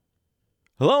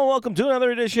Hello and welcome to another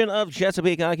edition of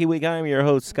Chesapeake Hockey Week. I'm your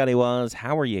host, Scotty Wazz.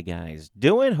 How are you guys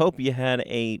doing? Hope you had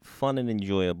a fun and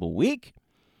enjoyable week.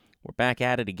 We're back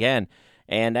at it again.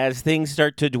 And as things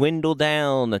start to dwindle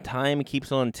down, the time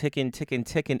keeps on ticking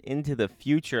into the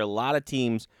future. A lot of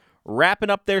teams wrapping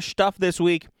up their stuff this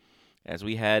week, as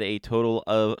we had a total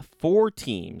of 4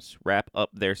 teams wrap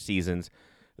up their seasons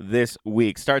this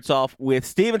week. Starts off with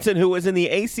Stevenson, who was in the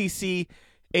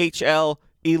ACHL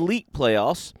Elite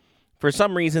Playoffs. For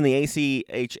some reason, the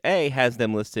ACHA has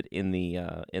them listed in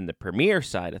the Premier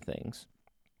side of things,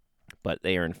 but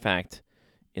they are, in fact,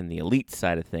 in the Elite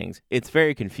side of things. It's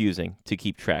very confusing to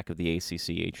keep track of the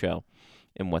ACCHL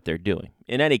and what they're doing.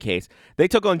 In any case, they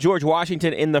took on George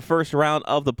Washington in the first round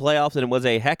of the playoffs, and it was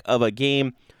a heck of a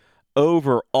game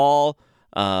overall.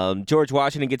 George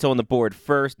Washington gets on the board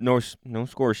first. No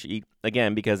score sheet,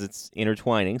 again, because it's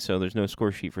intertwining, so there's no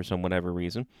score sheet for some whatever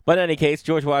reason. But in any case,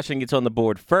 George Washington gets on the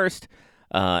board first,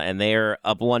 and they're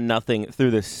up 1-0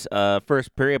 through this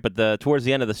first period. But towards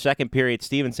the end of the second period,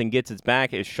 Stevenson gets its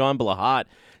back as Sean Blahat,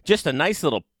 just a nice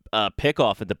little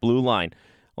pickoff at the blue line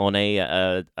on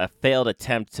a failed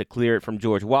attempt to clear it from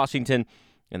George Washington,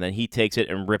 and then he takes it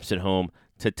and rips it home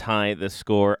to tie the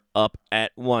score up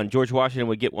at 1. George Washington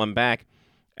would get one back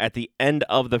at the end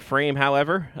of the frame,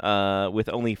 however, with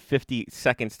only 59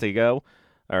 seconds to go.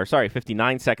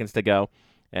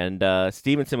 And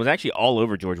Stevenson was actually all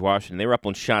over George Washington. They were up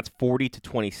on shots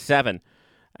 40-27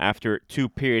 after 2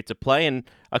 periods of play. And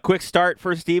a quick start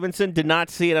for Stevenson. Did not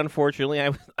see it, unfortunately.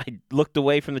 I looked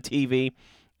away from the TV,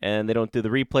 and they don't do the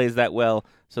replays that well.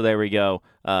 So there we go.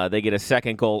 They get a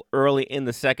second goal early in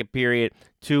the second period,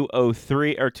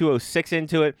 2:06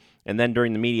 into it. And then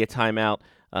during the media timeout,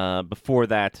 before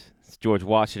that, George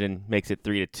Washington makes it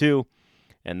 3-2,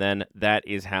 and then that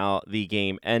is how the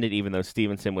game ended, even though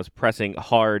Stevenson was pressing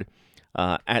hard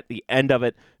at the end of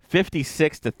it.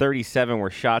 56-37 were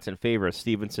shots in favor of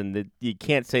Stevenson. You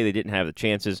can't say they didn't have the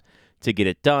chances to get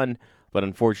it done, but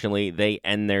unfortunately they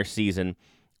end their season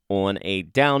on a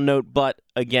down note. But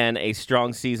again, a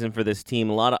strong season for this team.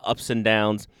 A lot of ups and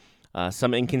downs,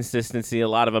 some inconsistency, a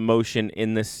lot of emotion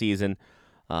in this season.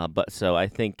 But so I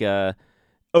think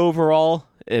overall,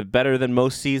 better than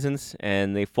most seasons,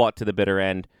 and they fought to the bitter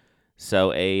end.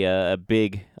 So a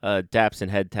big daps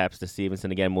and head taps to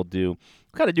Stevenson. Again, we'll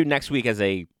kind of do next week as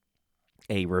a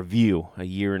review, a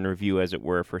year in review, as it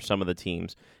were, for some of the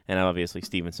teams, and obviously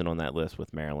Stevenson on that list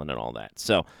with Maryland and all that.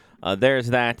 So there's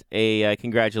that.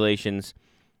 Congratulations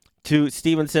to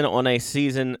Stevenson on a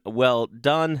season well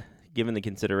done, given the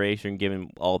consideration, given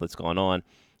all that's gone on.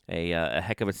 A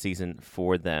heck of a season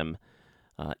for them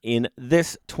in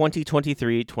this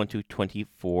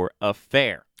 2023-2024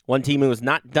 affair. One team who is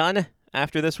not done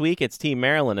after this week, it's Team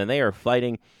Maryland, and they are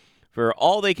fighting for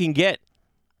all they can get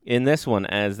in this one,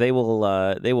 as they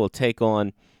will take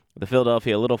on the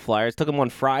Philadelphia Little Flyers. Took them on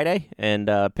Friday, and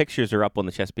pictures are up on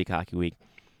the Chesapeake Hockey Week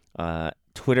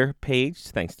Twitter page,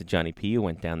 thanks to Johnny P, who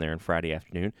went down there on Friday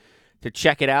afternoon to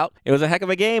check it out. It was a heck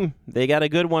of a game. They got a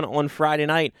good one on Friday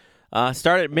night.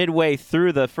 Started midway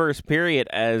through the first period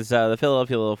as the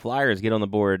Philadelphia Little Flyers get on the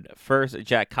board first.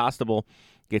 Jack Costabile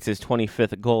gets his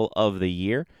 25th goal of the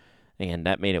year, and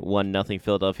that made it 1-0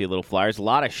 Philadelphia Little Flyers. A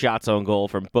lot of shots on goal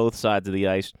from both sides of the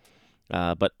ice,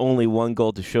 but only one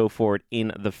goal to show for it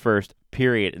in the first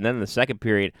period. And then in the second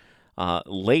period,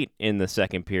 late in the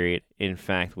second period, in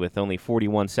fact, with only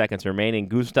 41 seconds remaining,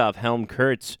 Gustav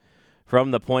Helm-Kurtz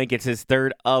from the point gets his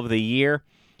 3rd of the year.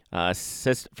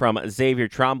 Assist from Xavier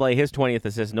Tremblay, his 20th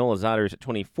assist, Nola Zotter's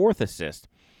 24th assist,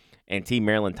 and Team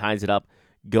Maryland ties it up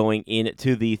going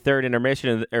into the third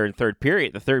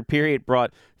period. The third period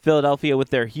brought Philadelphia with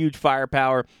their huge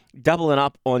firepower, doubling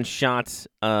up on shots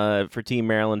for Team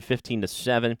Maryland,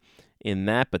 15-7 in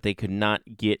that, but they could not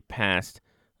get past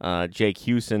Jake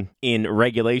Hewson in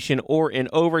regulation or in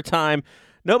overtime.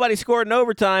 Nobody scored in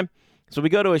overtime, so we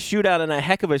go to a shootout, and a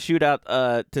heck of a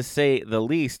shootout to say the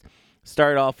least.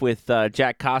 Start off with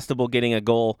Jack Costabile getting a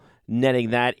goal, netting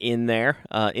that in there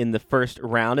in the first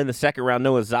round. In the second round,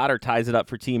 Noah Zotter ties it up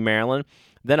for Team Maryland.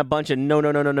 Then a bunch of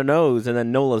no's, and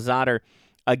then Noah Zotter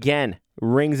again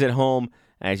rings it home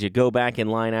as you go back in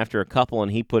line after a couple,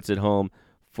 and he puts it home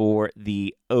for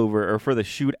the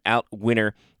shootout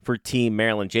winner for Team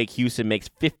Maryland. Jake Hewson makes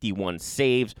 51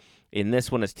 saves in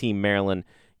this one as Team Maryland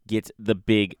gets the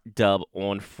big dub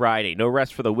on Friday. No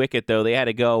rest for the Wicket, though. They had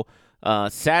to go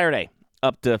Saturday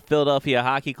up to Philadelphia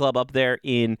Hockey Club up there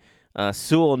in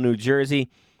Sewell, New Jersey,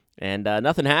 and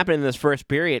nothing happened in this first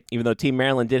period, even though Team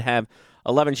Maryland did have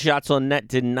 11 shots on net,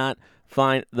 did not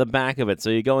find the back of it.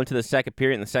 So you go into the second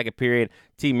period. In the second period,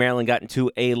 Team Maryland got into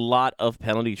a lot of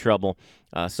penalty trouble,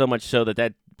 so much so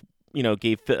that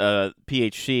gave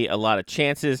PHC a lot of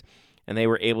chances, and they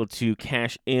were able to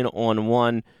cash in on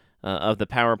one of the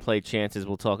power play chances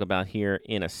we'll talk about here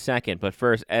in a second. But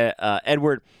first,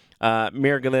 Edward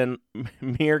Mirgilano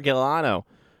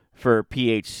for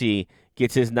PHC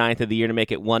gets his 9th of the year to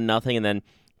make it 1-0, and then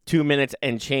 2 minutes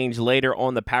and change later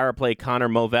on the power play, Connor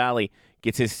Movalli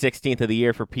gets his 16th of the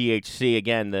year for PHC.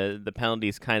 Again, the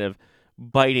penalties kind of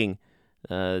biting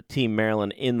Team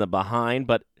Maryland in the behind,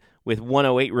 but with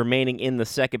 1:08 remaining in the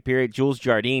second period, Jules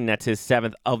Jardine, that's his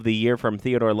 7th of the year from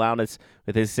Theodore Loudness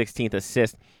with his 16th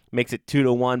assist, makes it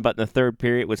 2-1, but in the third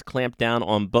period was clamped down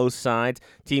on both sides.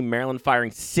 Team Maryland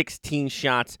firing 16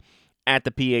 shots at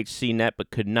the PHC net, but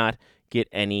could not get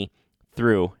any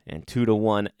through, and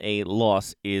 2-1, a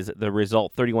loss is the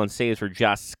result. 31 saves for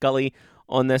Josh Scully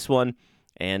on this one,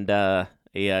 and a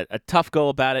tough go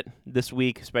about it this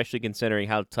week, especially considering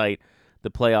how tight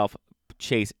the playoff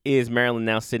chase is. Maryland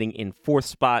now sitting in 4th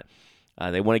spot.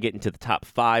 They want to get into the top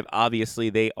 5. Obviously,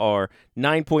 they are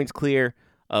 9 points clear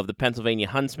of the Pennsylvania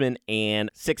Huntsmen and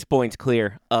 6 points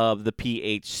clear of the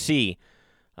PHC.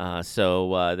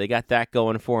 So they got that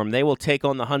going for them. They will take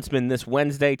on the Huntsmen this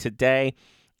Wednesday, today,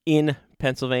 in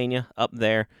Pennsylvania, up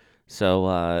there.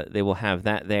 So they will have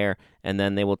that there. And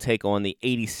then they will take on the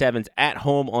 87s at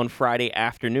home on Friday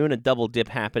afternoon. A double dip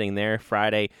happening there.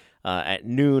 Friday at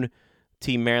noon,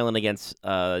 Team Maryland against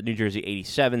New Jersey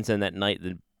 87s. And that night,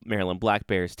 the Maryland Black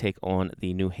Bears take on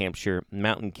the New Hampshire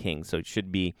Mountain Kings. So it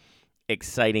should be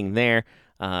exciting there.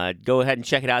 Go ahead and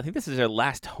check it out. I think this is their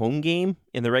last home game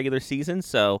in the regular season,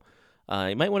 so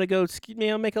you might want to go,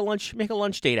 make a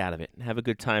lunch date out of it and have a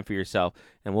good time for yourself.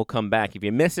 And we'll come back. If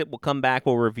you miss it, we'll come back,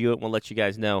 we'll review it, we'll let you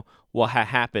guys know what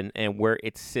happened and where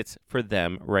it sits for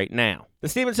them right now. The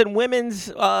Stevenson women's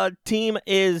team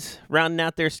is rounding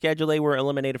out their schedule. They were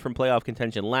eliminated from playoff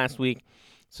contention last week,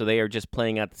 so they are just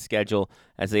playing out the schedule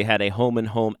as they had a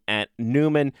home-and-home at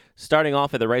Newman, starting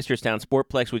off at the Reisterstown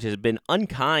Sportplex, which has been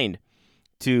unkind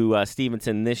to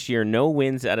Stevenson this year. No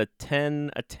wins out of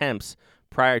 10 attempts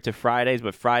prior to Fridays,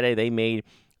 but Friday they made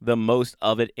the most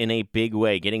of it in a big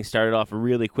way. Getting started off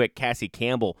really quick, Cassie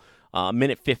Campbell,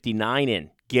 minute 59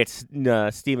 in, gets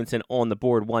Stevenson on the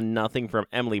board 1-0 from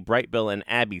Emily Brightbill and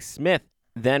Abby Smith.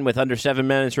 Then, with under 7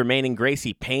 minutes remaining,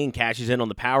 Gracie Payne cashes in on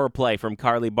the power play from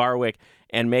Carly Barwick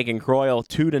and Megan Croyle,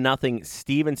 2-0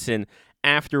 Stevenson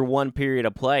after 1 period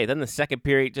of play. Then the second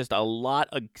period, just a lot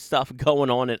of stuff going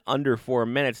on in under 4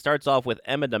 minutes. Starts off with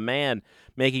Emma Demand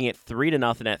making it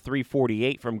 3-0 at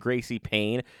 3:48 from Gracie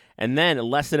Payne. And then,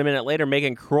 less than a minute later,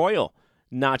 Megan Croyle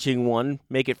notching one,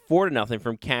 make it 4-0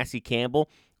 from Cassie Campbell.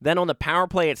 Then on the power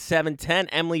play at 7:10,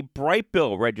 Emily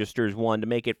Brightbill registers one to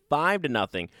make it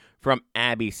 5-0 from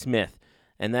Abby Smith.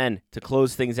 And then to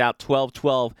close things out,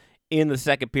 12-12 in the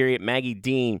second period, Maggie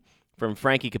Dean from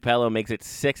Frankie Capello makes it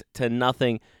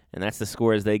 6-0, and that's the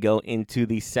score as they go into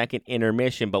the second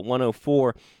intermission. But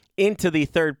 1:04 into the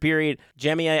third period,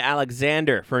 Jamia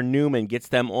Alexander for Newman gets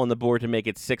them on the board to make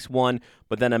it 6-1,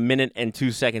 but then a minute and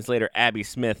 2 seconds later, Abby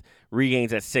Smith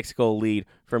regains that 6-goal lead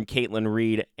from Caitlin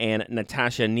Reed and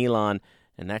Natasha Nealon,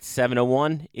 and that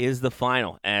 7-1 is the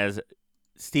final as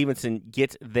Stevenson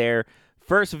gets their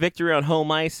first victory on home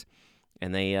ice,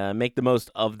 and they make the most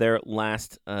of their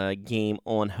last game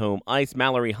on home ice.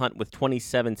 Mallory Hunt with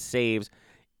 27 saves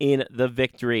in the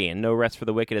victory, and no rest for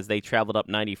the wicked as they traveled up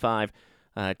 95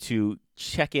 to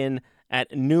check in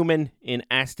at Newman in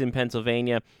Aston,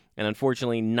 Pennsylvania, and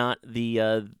unfortunately not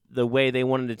the way they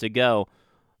wanted it to go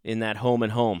in that home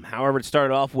and home. However, it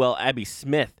started off well. Abby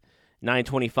Smith,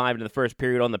 9:25 into the first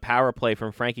period on the power play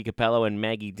from Frankie Capello and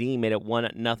Maggie Dean, made it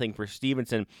 1-0 for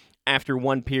Stevenson after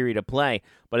 1 period of play.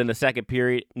 But in the second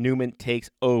period, Newman takes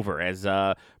over as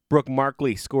Brooke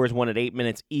Markley scores one at 8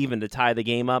 minutes even to tie the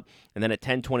game up. And then at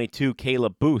 10:22,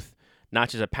 Kayla Booth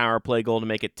notches a power play goal to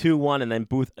make it 2-1, and then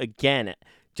Booth again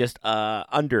just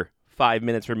under 5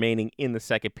 minutes remaining in the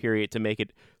second period to make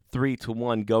it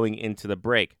 3-1 going into the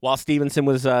break. While Stevenson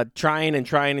was trying,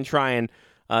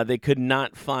 they could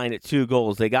not find 2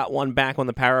 goals. They got one back on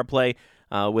the power play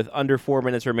with under 4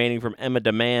 minutes remaining from Emma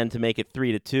Demand to make it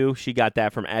 3-2. She got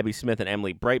that from Abby Smith and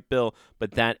Emily Brightbill,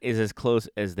 but that is as close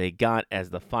as they got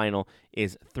as the final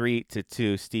is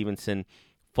 3-2. Stevenson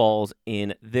falls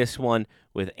in this one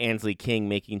with Ansley King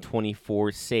making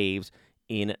 24 saves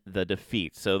in the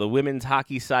defeat. So the women's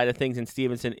hockey side of things in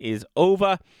Stevenson is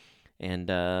over, and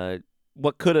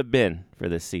what could have been for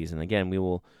this season. Again, we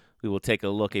will take a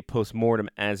look, a post-mortem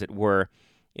as it were,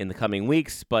 in the coming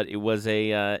weeks, but it was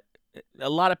a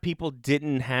lot of people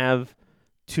didn't have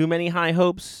too many high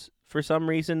hopes for some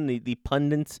reason, the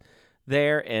pundits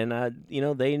there, and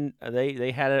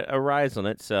they had a rise on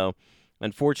it, so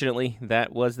unfortunately,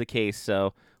 that was the case,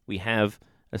 so we have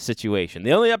a situation.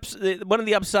 One of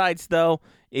the upsides, though,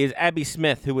 is Abby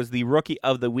Smith, who was the Rookie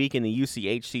of the Week in the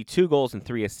UCHC, 2 goals and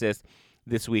 3 assists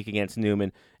this week against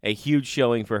Newman. A huge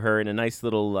showing for her and a nice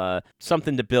little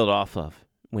something to build off of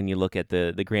when you look at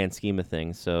the grand scheme of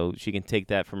things. So she can take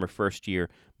that from her first year,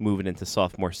 moving into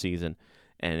sophomore season,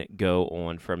 and go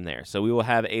on from there. So we will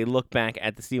have a look back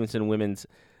at the Stevenson women's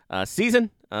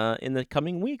season in the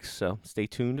coming weeks, so stay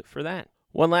tuned for that.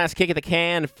 One last kick at the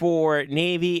can for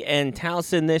Navy and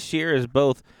Towson this year, as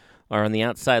both are on the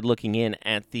outside looking in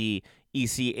at the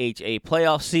ACHA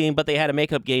playoff scene, but they had a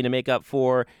makeup game to make up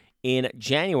for in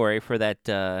January for that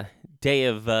day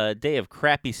of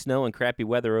crappy snow and crappy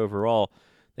weather overall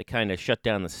that kind of shut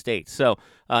down the state. So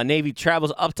Navy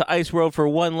travels up to Ice World for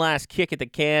one last kick at the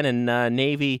can, and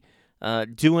Navy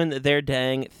doing their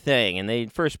dang thing. And they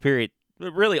first period,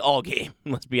 really all game,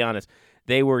 let's be honest,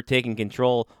 they were taking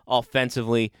control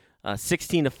offensively.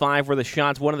 16-5 were the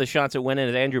shots. One of the shots that went in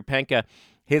is Andrew Penka,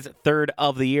 his third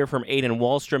of the year from Aiden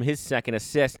Wallstrom, his second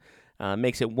assist.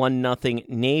 Makes it 1-0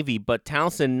 Navy. But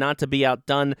Towson, not to be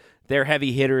outdone, their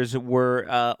heavy hitters were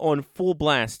on full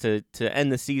blast to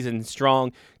end the season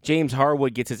strong. James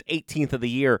Harwood gets his 18th of the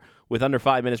year with under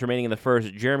 5 minutes remaining in the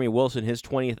first. Jeremy Wilson, his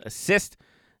 20th assist.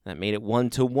 That made it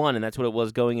 1-1, and that's what it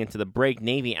was going into the break.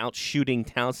 Navy outshooting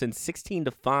Towson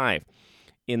 16-5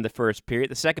 in the first period.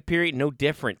 The second period, no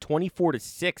different.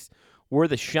 24-6 were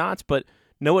the shots, but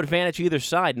no advantage either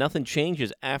side. Nothing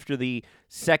changes after the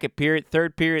second period.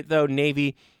 Third period, though,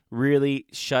 Navy really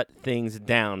shut things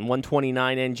down.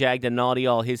 129 in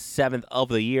Jagdanaudial, his 7th of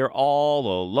the year,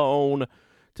 all alone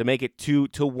to make it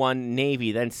 2-1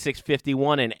 Navy. Then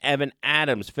 6:51 and Evan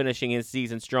Adams finishing his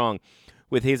season strong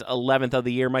with his 11th of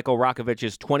the year. Michael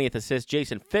Rakovich's 20th assist.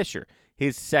 Jason Fisher,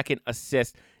 his second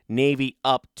assist. Navy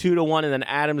up 2-1, and then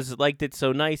Adams liked it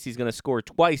so nice he's going to score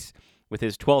twice with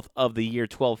his 12th of the year,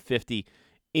 12:50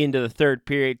 into the third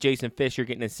period. Jason Fisher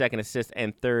getting his second assist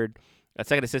and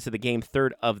second assist of the game,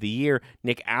 third of the year.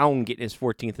 Nick Allen getting his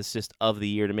 14th assist of the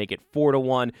year to make it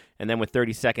 4-1. And then with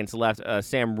 30 seconds left,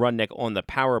 Sam Rudnick on the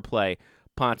power play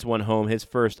pots one home, his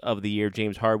first of the year.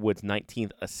 James Harwood's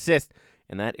 19th assist.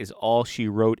 And that is all she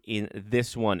wrote in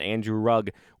this one. Andrew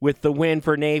Rugg with the win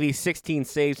for Navy, 16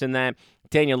 saves in that.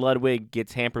 Daniel Ludwig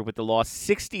gets hampered with the loss,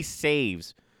 60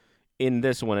 saves in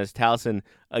this one, as Towson,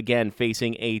 again,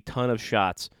 facing a ton of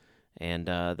shots. And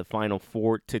the final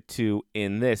 4-2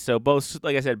 in this. So both,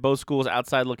 like I said, both schools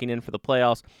outside looking in for the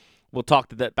playoffs. We'll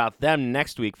talk about them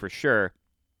next week for sure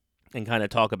and kind of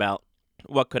talk about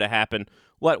what could have happened,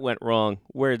 what went wrong,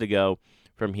 where to go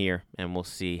from here, and we'll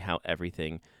see how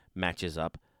everything matches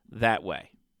up that way.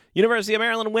 University of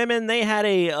Maryland women, they had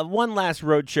a one last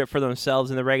road trip for themselves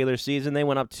in the regular season. They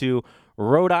went up to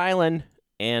Rhode Island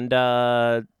and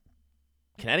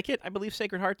Connecticut, I believe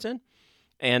Sacred Heart's in.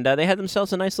 And they had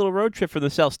themselves a nice little road trip for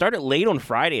themselves. Started late on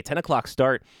Friday, a 10 o'clock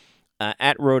start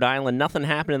at Rhode Island. Nothing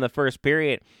happened in the first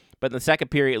period, but in the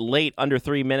second period, late, under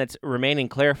 3 minutes remaining,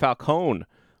 Claire Falcone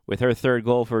with her third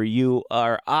goal for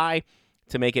URI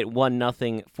to make it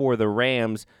 1-0 for the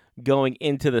Rams going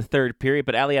into the third period.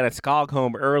 But Aliana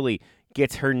Skogholm early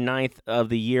gets her 9th of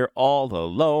the year all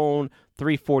alone.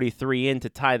 3:43 in to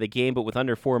tie the game, but with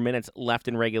under 4 minutes left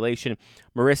in regulation,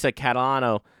 Marissa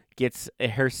Catalano gets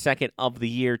her 2nd of the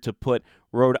year to put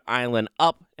Rhode Island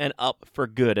up and up for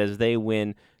good as they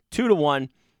win 2-1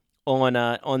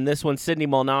 on this one. Sydney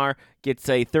Molnar gets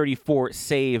a 34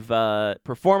 save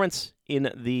performance in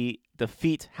the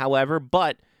defeat, however,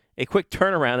 but a quick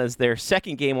turnaround as their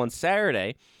second game on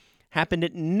Saturday happened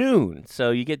at noon.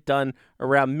 So you get done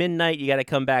around midnight, you got to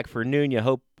come back for noon. You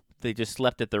hope they just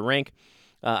slept at the rink.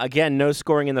 Again, no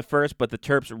scoring in the first, but the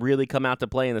Terps really come out to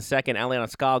play in the second.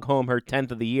 Aliana Skogholm, her 10th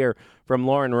of the year from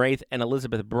Lauren Wraith and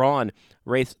Elizabeth Braun.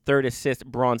 Wraith's 3rd assist,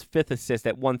 Braun's 5th assist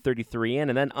at 1:33 in.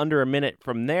 And then under a minute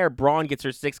from there, Braun gets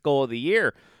her 6th goal of the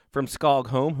year from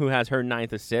Skogholm, who has her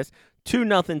 9th assist.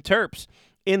 2-0 Terps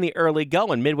in the early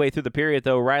going. Midway through the period,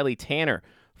 though, Riley Tanner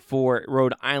for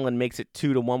Rhode Island makes it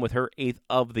 2-1 with her 8th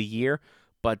of the year.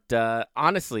 But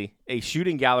honestly, a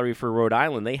shooting gallery for Rhode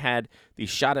Island. They had the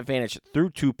shot advantage through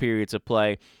 2 periods of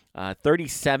play,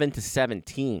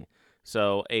 37-17.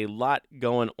 So a lot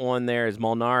going on there as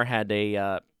Molnar had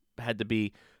to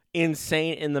be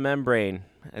insane in the membrane,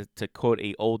 to quote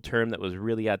an old term that was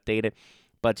really outdated.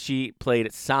 But she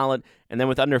played solid. And then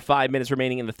with under 5 minutes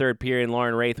remaining in the third period,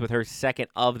 Lauren Wraith with her 2nd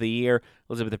of the year.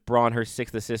 Elizabeth Braun, her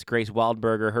 6th assist. Grace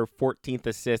Wildberger, her 14th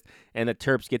assist. And the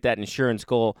Terps get that insurance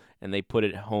goal, and they put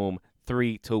it home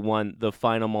 3-1. The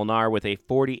final, Molnar with a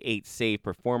 48-save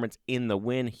performance in the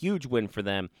win. Huge win for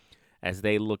them as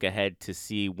they look ahead to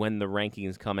see when the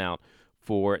rankings come out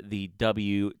for the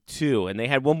W2. And they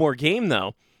had one more game,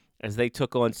 though, as they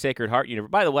took on Sacred Heart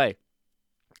University. By the way,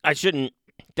 I shouldn't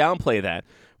downplay that.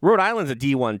 Rhode Island's a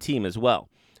D1 team as well.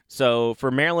 So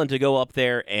for Maryland to go up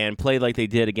there and play like they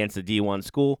did against a D1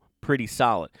 school, pretty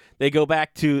solid. They go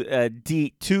back to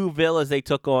D2ville as they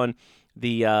took on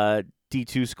the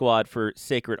D2 squad for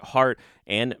Sacred Heart,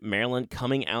 and Maryland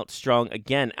coming out strong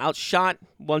again. Outshot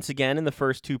once again in the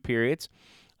first two periods,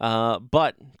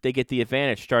 but they get the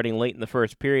advantage starting late in the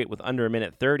first period with under a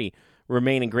minute 30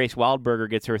 remaining. Grace Wildberger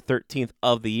gets her 13th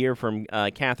of the year from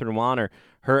Catherine Wanner,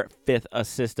 her 5th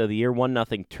assist of the year.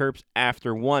 1-0 Terps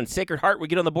after one. Sacred Heart would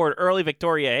get on the board early.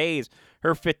 Victoria Hayes,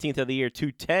 her 15th of the year,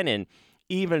 2-10 and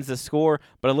evens the score,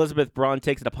 but Elizabeth Braun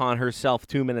takes it upon herself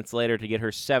 2 minutes later to get her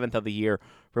 7th of the year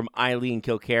from Eileen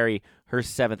Kilcarry, her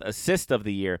 7th assist of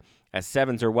the year, as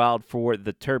sevens are wild for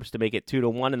the Terps to make it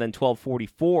 2-1, and then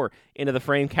 12:44 into the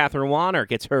frame. Catherine Wanner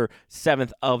gets her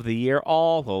 7th of the year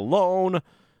all alone,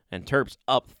 and Terps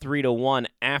up 3-1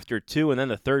 after two, and then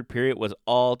the third period was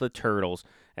all the Turtles,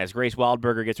 as Grace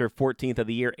Wildberger gets her 14th of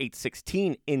the year,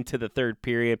 8:16 into the third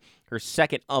period, her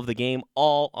 2nd of the game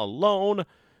all alone.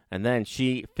 And then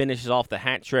she finishes off the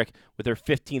hat trick with her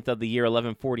 15th of the year,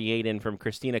 11:48 in from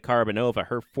Christina Carbonova,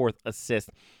 her 4th assist.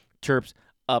 Terps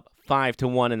up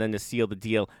 5-1, and then to seal the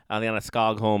deal, Aliana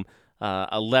Skogholm,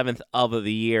 11th of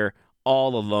the year,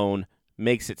 all alone,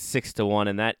 makes it 6-1,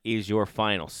 and that is your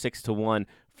final. 6-1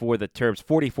 for the Terps.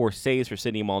 44 saves for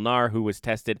Sydney Molnar, who was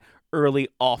tested early,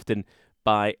 often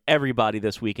by everybody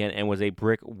this weekend, and was a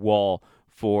brick wall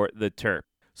for the Terps.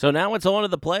 So now it's on to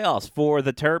the playoffs for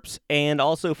the Terps and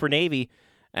also for Navy,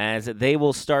 as they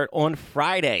will start on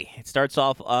Friday. It starts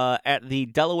off at the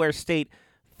Delaware State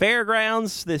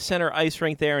Fairgrounds, the center ice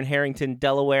rink there in Harrington,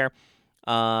 Delaware.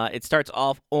 It starts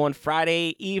off on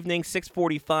Friday evening,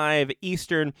 6:45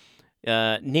 Eastern.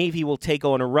 Navy will take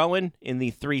on Rowan in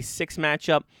the 3-6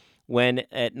 matchup, when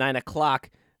at 9 o'clock,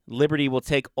 Liberty will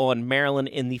take on Maryland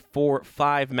in the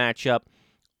 4-5 matchup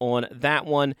on that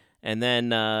one. And then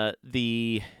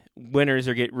the winners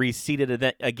get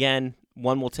reseeded again.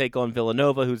 One will take on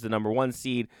Villanova, who's the number 1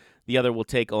 seed. The other will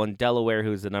take on Delaware,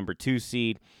 who's the number 2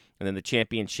 seed. And then the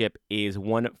championship is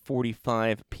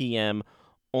 1:45 p.m.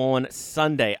 on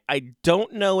Sunday. I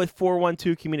don't know if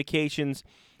 412 Communications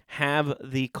have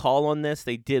the call on this.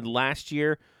 They did last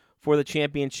year for the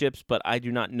championships, but I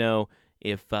do not know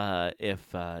if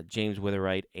James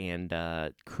Witherite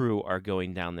and crew are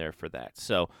going down there for that.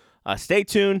 So stay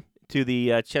tuned to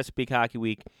the Chesapeake Hockey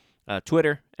Week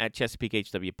Twitter at Chesapeake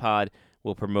HW Pod.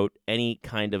 We'll promote any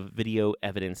kind of video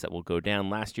evidence that will go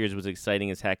down. Last year's was exciting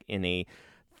as heck in a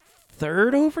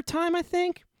third overtime, I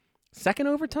think. Second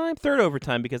overtime? Third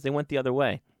overtime, because they went the other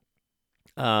way.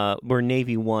 Where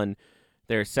Navy won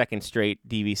their second straight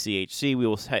DVCHC. We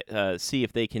will see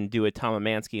if they can do a Tom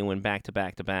Amansky and win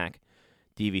back-to-back-to-back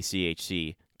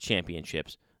DVCHC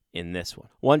championships in this one.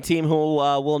 One team who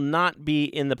will not be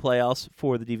in the playoffs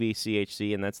for the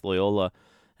DVCHC, and that's Loyola,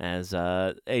 as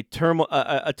a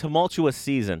tumultuous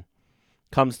season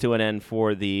comes to an end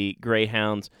for the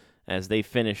Greyhounds, as they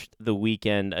finished the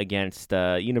weekend against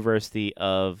University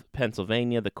of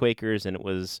Pennsylvania, the Quakers, and it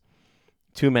was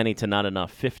too many to not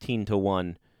enough.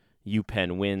 15-1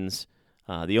 UPenn wins.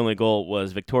 The only goal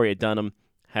was Victoria Dunham,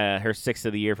 her 6th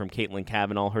of the year from Caitlin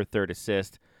Cavanaugh, her 3rd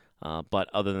assist. But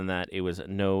other than that, it was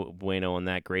no bueno on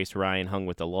that. Grace Ryan hung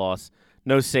with the loss.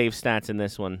 No save stats in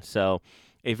this one. So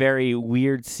a very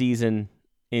weird season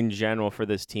in general for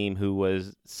this team, who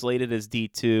was slated as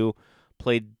D2,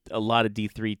 played a lot of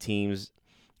D3 teams,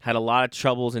 had a lot of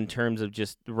troubles in terms of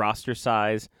just roster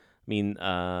size. I mean,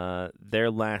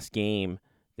 their last game,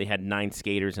 they had 9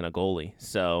 skaters and a goalie.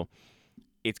 So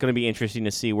it's going to be interesting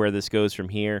to see where this goes from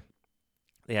here.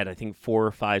 They had, I think, 4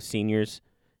 or 5 seniors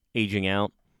aging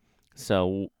out.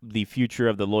 So the future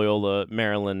of the Loyola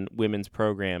Maryland women's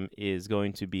program is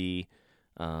going to be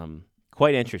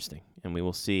quite interesting, and we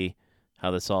will see how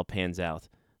this all pans out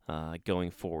going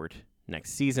forward.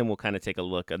 Next season, we'll kind of take a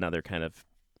look, another kind of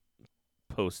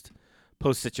post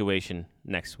situation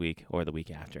next week or the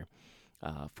week after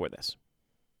for this.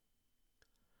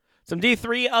 Some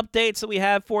D3 updates that we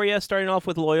have for you, starting off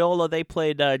with Loyola. They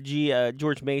played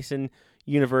George Mason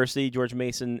University. George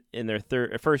Mason in their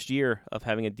first year of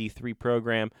having a D3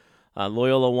 program.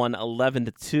 Loyola won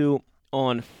 11-2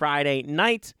 on Friday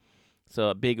night. So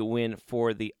a big win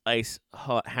for the Ice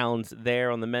Hounds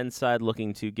there on the men's side,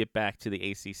 looking to get back to the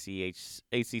ACCHL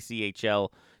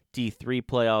D3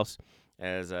 playoffs,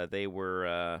 as they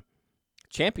were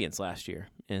champions last year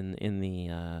in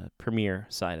the Premier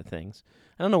side of things.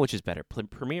 I don't know which is better,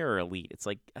 Premier or Elite. It's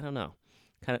like, I don't know.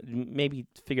 Kind of maybe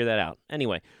figure that out.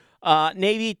 Anyway,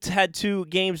 Navy had 2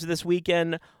 games this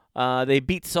weekend. They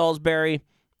beat Salisbury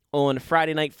on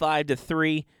Friday night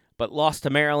 5-3, but lost to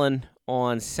Maryland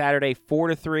on Saturday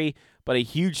 4-3. But a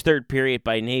huge third period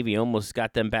by Navy almost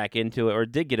got them back into it, or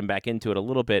did get them back into it a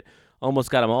little bit. Almost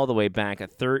got them all the way back. A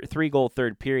 3-goal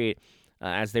third period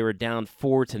as they were down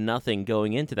 4-0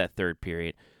 going into that third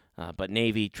period. But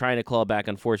Navy trying to claw back,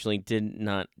 unfortunately, did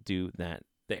not do that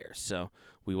there. So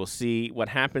we will see what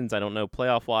happens. I don't know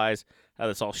playoff-wise how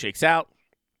this all shakes out,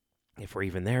 if we're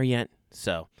even there yet.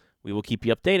 So we will keep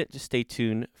you updated. Just stay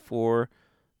tuned for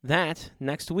that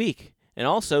next week. And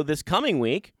also this coming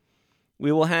week,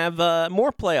 we will have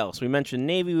more playoffs. We mentioned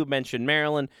Navy, we mentioned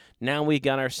Maryland. Now we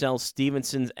got ourselves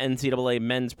Stevenson's NCAA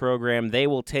men's program. They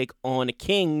will take on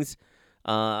Kings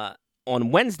on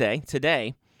Wednesday,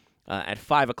 today, at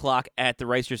 5 o'clock at the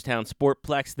Reisterstown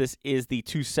Sportplex. This is the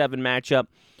 2-7 matchup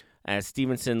as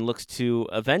Stevenson looks to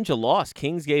avenge a loss.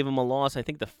 Kings gave him a loss, I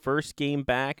think, the first game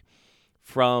back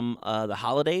from the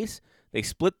holidays. They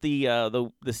split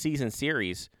the season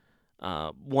series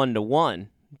 1-1.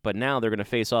 But now they're going to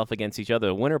face off against each other.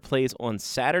 The winner plays on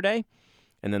Saturday,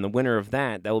 and then the winner of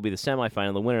that will be the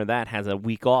semifinal. The winner of that has a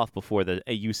week off before the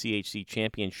UCHC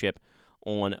championship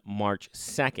on March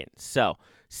 2nd. So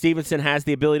Stevenson has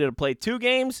the ability to play 2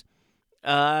 games. They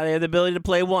have the ability to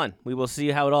play 1. We will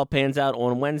see how it all pans out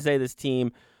on Wednesday. This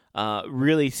team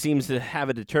really seems to have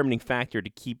a determining factor to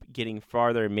keep getting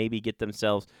farther and maybe get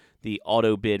themselves the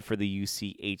auto bid for the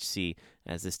UCHC,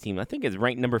 as this team, I think, is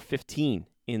ranked number 15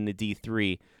 in the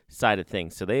D3 side of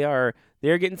things. So they're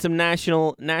getting some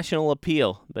national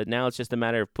appeal, but now it's just a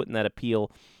matter of putting that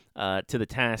appeal to the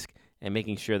task and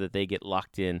making sure that they get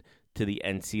locked in to the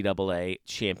NCAA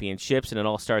championships. And it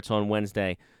all starts on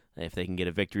Wednesday. If they can get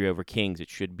a victory over Kings, it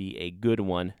should be a good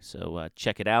one. So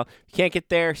check it out. If you can't get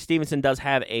there, Stevenson does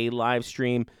have a live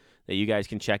stream that you guys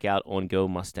can check out on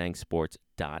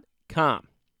GoMustangSports.com.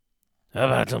 How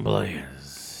about some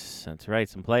players? That's right,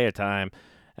 some player time.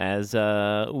 As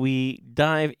we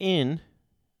dive in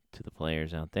to the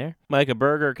players out there. Micah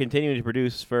Berger continuing to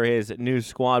produce for his new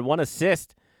squad. 1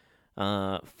 assist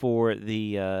for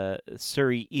the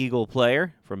Surrey Eagle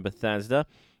player from Bethesda,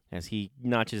 as he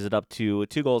notches it up to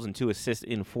 2 goals and 2 assists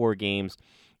in 4 games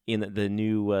in the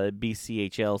new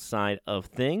BCHL side of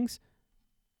things.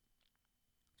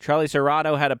 Charlie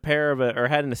Serrato had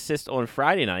had an assist on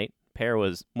Friday night.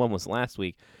 One was last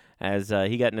week, as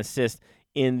he got an assist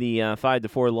in the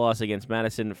 5-4 loss against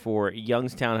Madison for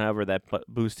Youngstown. However, that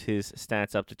boosts his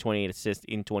stats up to 28 assists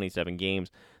in 27 games,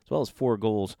 as well as 4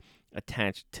 goals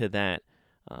attached to that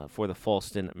for the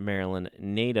Falston, Maryland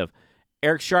native.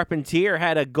 Eric Charpentier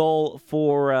had a goal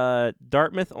for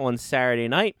Dartmouth on Saturday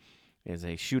night. It was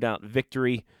a shootout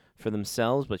victory for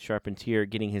themselves, but Charpentier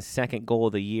getting his 2nd goal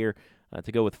of the year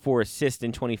to go with 4 assists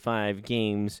in 25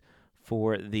 games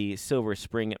for the Silver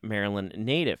Spring, Maryland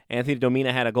native. Anthony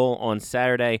Domina had a goal on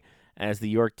Saturday as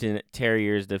the Yorkton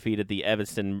Terriers defeated the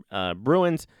Evanston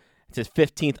Bruins. It's his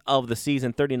 15th of the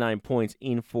season, 39 points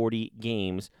in 40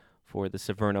 games for the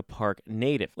Severna Park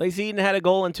native. Lacey Eaton had a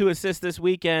goal and 2 assists this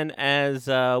weekend as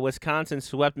Wisconsin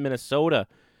swept Minnesota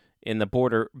in the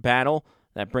border battle.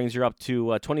 That brings her up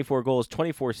to 24 goals,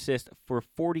 24 assists for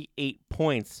 48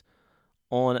 points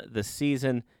on the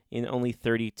season in only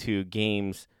 32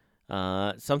 games.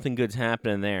 Something good's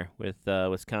happening there with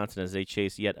Wisconsin as they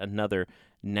chase yet another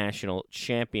national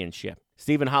championship.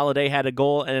 Stephen Holliday had a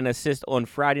goal and an assist on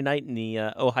Friday night in the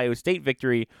Ohio State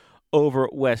victory over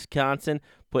Wisconsin,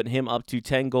 putting him up to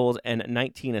 10 goals and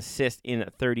 19 assists in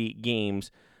 30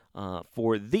 games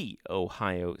for the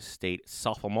Ohio State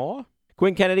sophomore.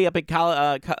 Quinn Kennedy up at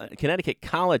Connecticut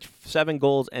College, 7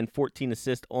 goals and 14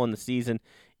 assists on the season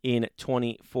in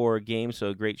 24 games, so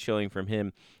a great showing from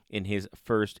him in his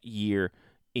first year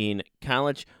in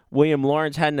college. William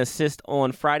Lawrence had an assist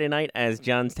on Friday night as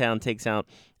Johnstown takes out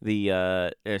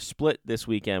the split this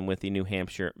weekend with the New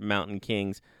Hampshire Mountain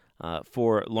Kings.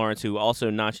 For Lawrence, who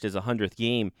also notched his 100th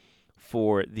game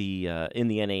for the in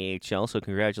the NAHL, so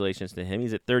congratulations to him.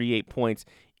 He's at 38 points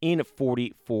in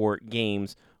 44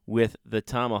 games with the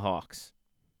Tomahawks.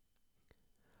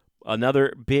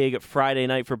 Another big Friday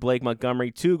night for Blake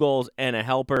Montgomery, 2 goals and a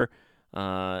helper.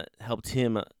 Helped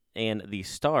him and the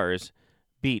Stars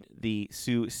beat the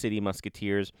Sioux City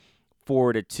Musketeers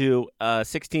 4-2.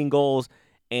 16 goals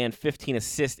and 15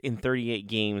 assists in 38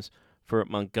 games for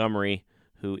Montgomery,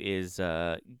 who is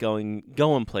going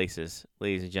places,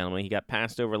 ladies and gentlemen. He got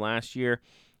passed over last year.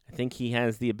 I think he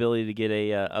has the ability to get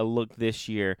a look this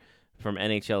year from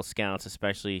NHL scouts,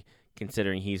 especially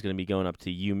considering he's going to be going up to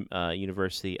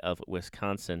University of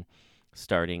Wisconsin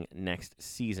starting next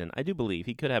season. I do believe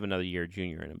he could have another year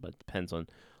junior in him, but it depends on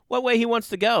what way he wants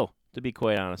to go, to be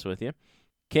quite honest with you.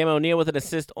 Cam O'Neal with an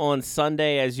assist on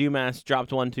Sunday as UMass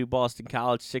dropped 1 to Boston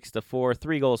College 6-4.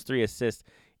 3 goals, 3 assists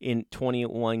in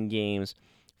 21 games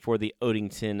for the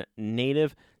Odenton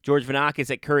native. George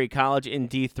Vanakis at Curry College in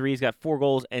D3. He's got 4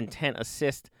 goals and 10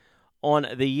 assists on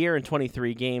the year in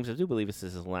 23 games. I do believe this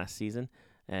is his last season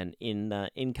and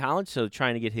in college, so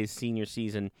trying to get his senior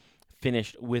season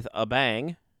finished with a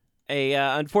bang. A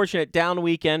unfortunate down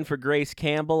weekend for Grace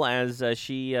Campbell as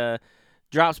she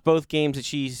drops both games that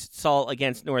she saw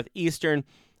against Northeastern,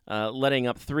 letting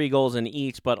up 3 goals in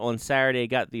each, but on Saturday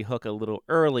got the hook a little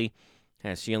early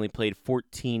as she only played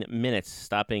 14 minutes,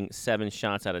 stopping 7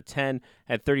 shots out of 10,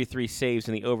 had 33 saves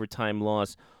in the overtime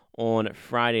loss on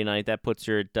Friday night. That puts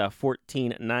her at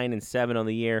 14, 9, and 7 on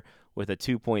the year with a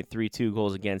 2.32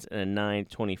 goals against and a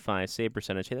 9.25 save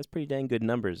percentage. Hey, that's pretty dang good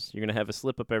numbers. You're going to have a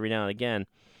slip-up every now and again.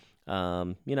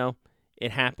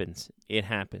 It happens. It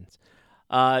happens.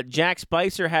 Jack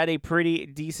Spicer had a pretty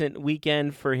decent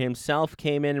weekend for himself.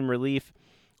 Came in relief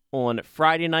on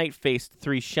Friday night, faced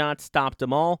 3 shots, stopped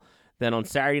them all. Then on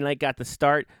Saturday night, got the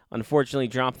start. Unfortunately,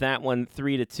 dropped that one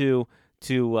 3-2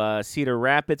 to Cedar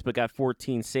Rapids, but got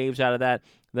 14 saves out of that.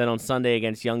 Then on Sunday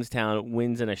against Youngstown,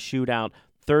 wins in a shootout,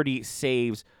 30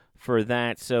 saves for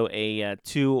that. So a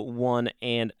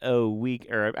 2-1-0 week,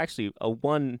 or actually a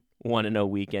 1-1-0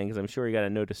 weekend, because I'm sure he got a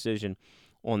no decision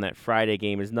on that Friday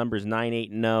game. His number's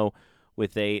 9-8-0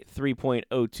 with a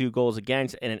 3.02 goals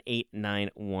against and an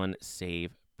 8.91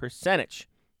 save percentage.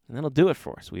 And that'll do it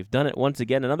for us. We've done it once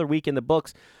again. Another week in the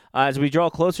books as we draw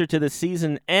closer to the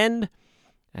season end.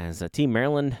 As Team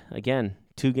Maryland, again,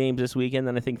 2 games this weekend,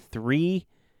 then I think 3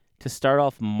 to start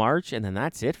off March, and then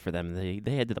that's it for them. They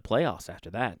head to the playoffs after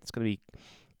that. It's going to be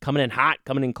coming in hot,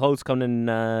 coming in close, coming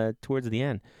in towards the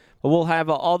end. But we'll have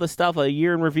all the stuff, a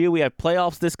year in review. We have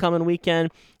playoffs this coming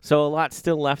weekend, so a lot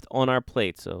still left on our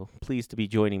plate. So pleased to be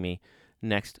joining me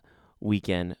next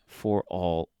weekend for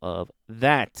all of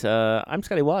that. I'm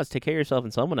Scotty Wazz. Take care of yourself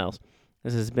and someone else.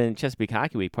 This has been Chesapeake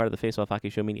Hockey Week, part of the Face Off Hockey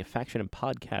Show Media Faction and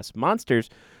Podcast Monsters.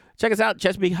 Check us out,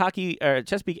 Chesapeake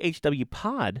HW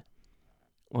Pod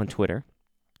on Twitter.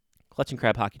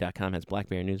 ClutchandCrabHockey.com has Black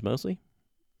Bear News mostly.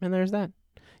 And there's that.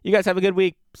 You guys have a good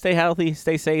week. Stay healthy,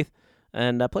 stay safe,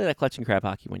 and play that Clutch and Crab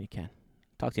Hockey when you can.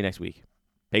 Talk to you next week.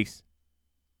 Peace.